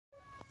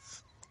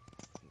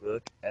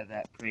Look at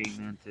that praying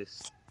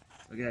mantis.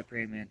 Look at that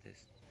praying mantis.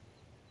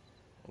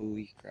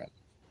 Holy crap.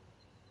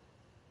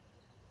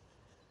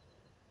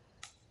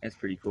 That's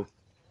pretty cool.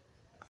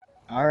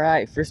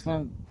 Alright, first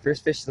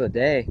fish of the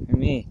day for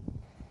me.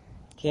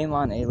 Came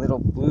on a little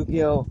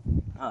bluegill.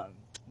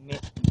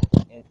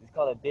 It's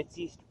called a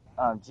Bitsy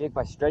jig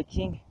by Strike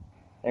King.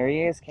 There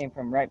he is. Came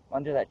from right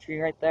under that tree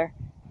right there.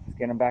 Let's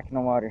get him back in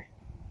the water.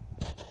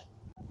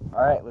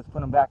 Alright, let's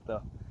put him back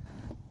though.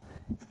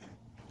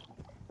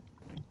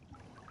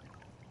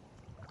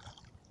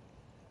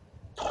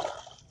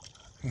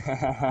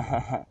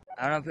 I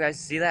don't know if you guys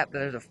see that, but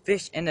there's a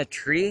fish in a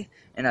tree,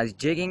 and I was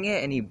jigging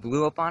it, and he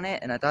blew up on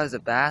it, and I thought it was a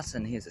bass,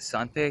 and he's a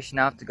sunfish.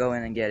 Now I have to go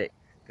in and get it,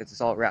 because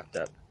it's all wrapped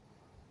up.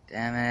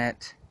 Damn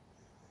it.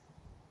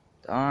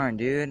 Darn,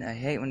 dude. I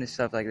hate when this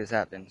stuff like this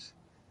happens.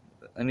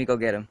 But let me go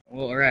get him.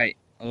 Well, alright.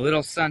 A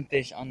little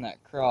sunfish on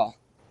that crawl.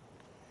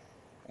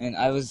 And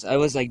I was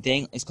like,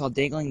 it's called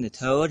dangling the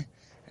toad,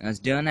 and I was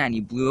doing that, and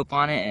he blew up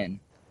on it, and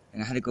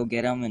I had to go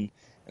get him, and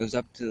it was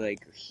up to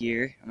like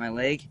here on my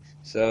leg.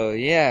 So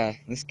yeah,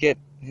 let's get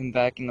him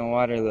back in the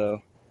water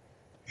though.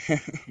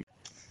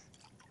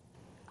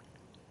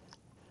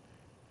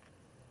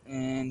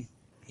 And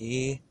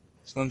he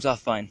swims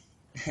off fine.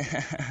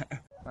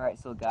 Alright,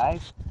 so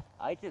guys,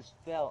 I just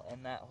fell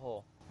in that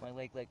hole. My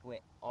leg like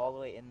went all the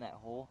way in that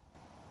hole.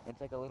 It's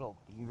like a little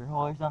beaver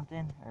hole or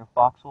something, or a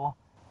fox hole.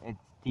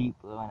 It's deep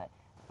though, and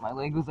my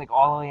leg was like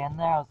all the way in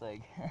there. I was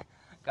like,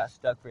 got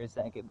stuck for a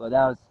second, but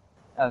that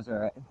was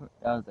alright.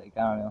 That was like,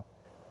 I don't know,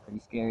 pretty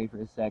scary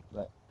for a sec,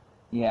 but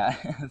yeah,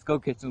 let's go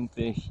catch some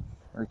fish,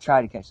 or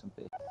try to catch some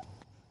fish.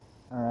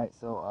 Alright,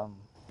 so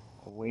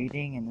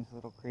wading in this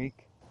little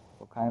creek.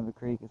 What kind of a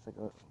creek? It's like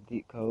a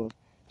deep cove.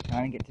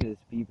 Trying to get to this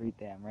beaver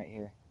dam right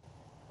here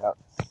without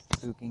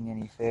spooking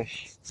any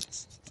fish.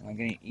 And I'm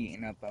getting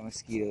eaten up by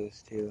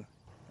mosquitoes too,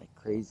 like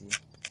crazy.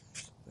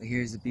 But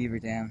here's the beaver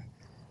dam.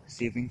 Let's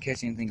see if we can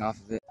catch anything off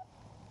of it.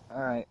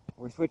 Alright,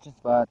 we're switching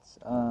spots.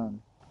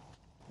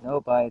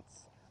 No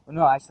bites. Well,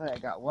 no, actually I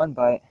got one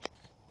bite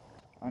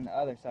on the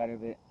other side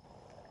of it.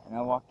 And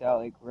I walked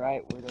out like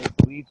right where those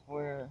weeds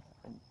were,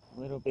 a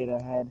little bit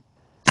ahead,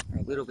 or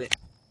a little bit.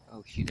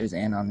 Oh shoot, there's an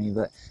ant on me,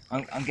 but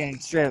I'm getting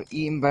straight up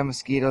eaten by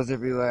mosquitoes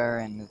everywhere,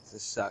 and it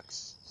just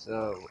sucks.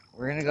 So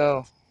we're gonna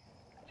go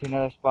to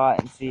another spot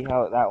and see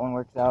how that one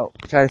works out.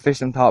 Try to fish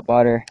some top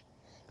water.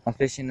 I'm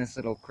fishing this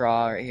little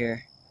crawl right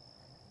here.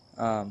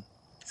 I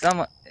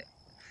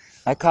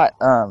caught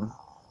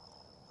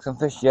some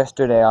fish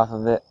yesterday off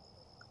of it.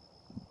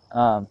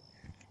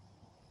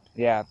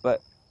 Yeah,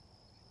 but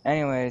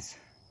anyways,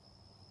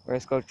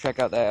 let's go check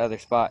out that other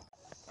spot.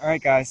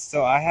 Alright guys,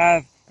 so I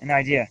have an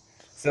idea.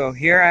 So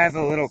here I have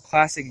a little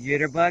classic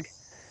jitterbug,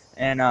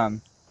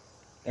 and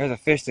there's a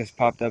fish that's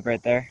popped up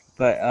right there.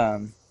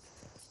 But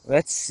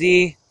let's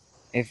see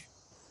if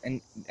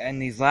in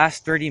these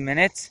last 30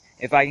 minutes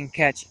if I can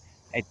catch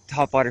a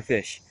topwater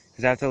fish,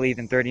 because I have to leave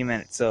in 30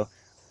 minutes. So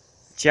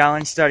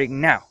challenge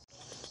starting now.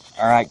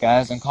 Alright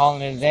guys, I'm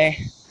calling it a day.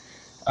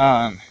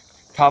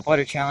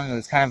 Topwater challenge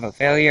was kind of a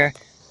failure.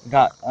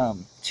 Got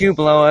 2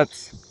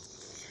 blow-ups,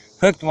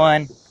 hooked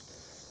one,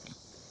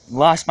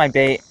 lost my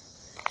bait,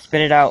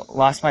 spit it out,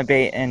 lost my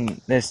bait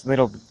in this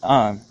little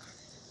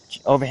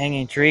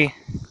overhanging tree,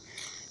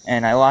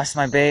 and I lost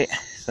my bait.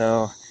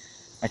 So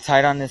I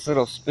tied on this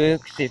little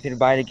spook, see if he'd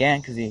bite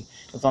again, because he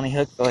was only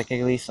hooked for like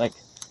at least like,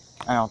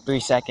 I don't know, 3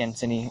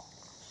 seconds, and he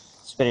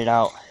spit it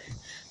out.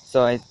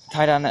 So I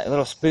tied on that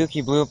little spook,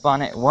 he blew up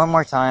on it one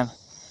more time.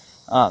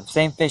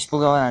 Same fish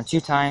blew up on it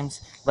 2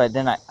 times, but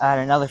then I had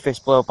another fish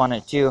blow up on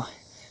it too,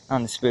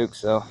 on the spook.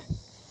 So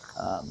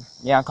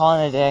yeah, I'm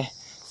calling it a day.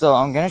 So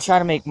I'm gonna try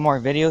to make more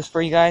videos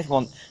for you guys.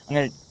 Well,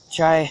 I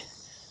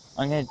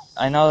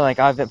know like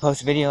I've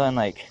posted video and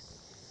like,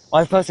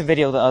 well, I posted a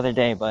video the other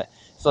day, but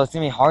so it's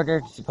gonna be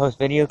harder to post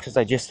video because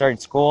I just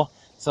started school.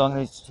 So I'm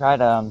gonna try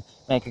to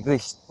make at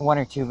least 1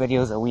 or 2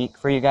 videos a week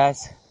for you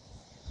guys.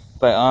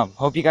 But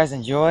hope you guys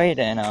enjoyed,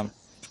 and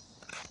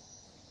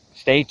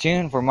stay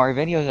tuned for more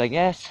videos, I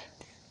guess.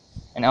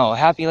 And oh,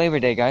 happy Labor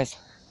Day, guys.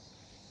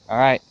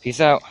 Alright, peace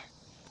out.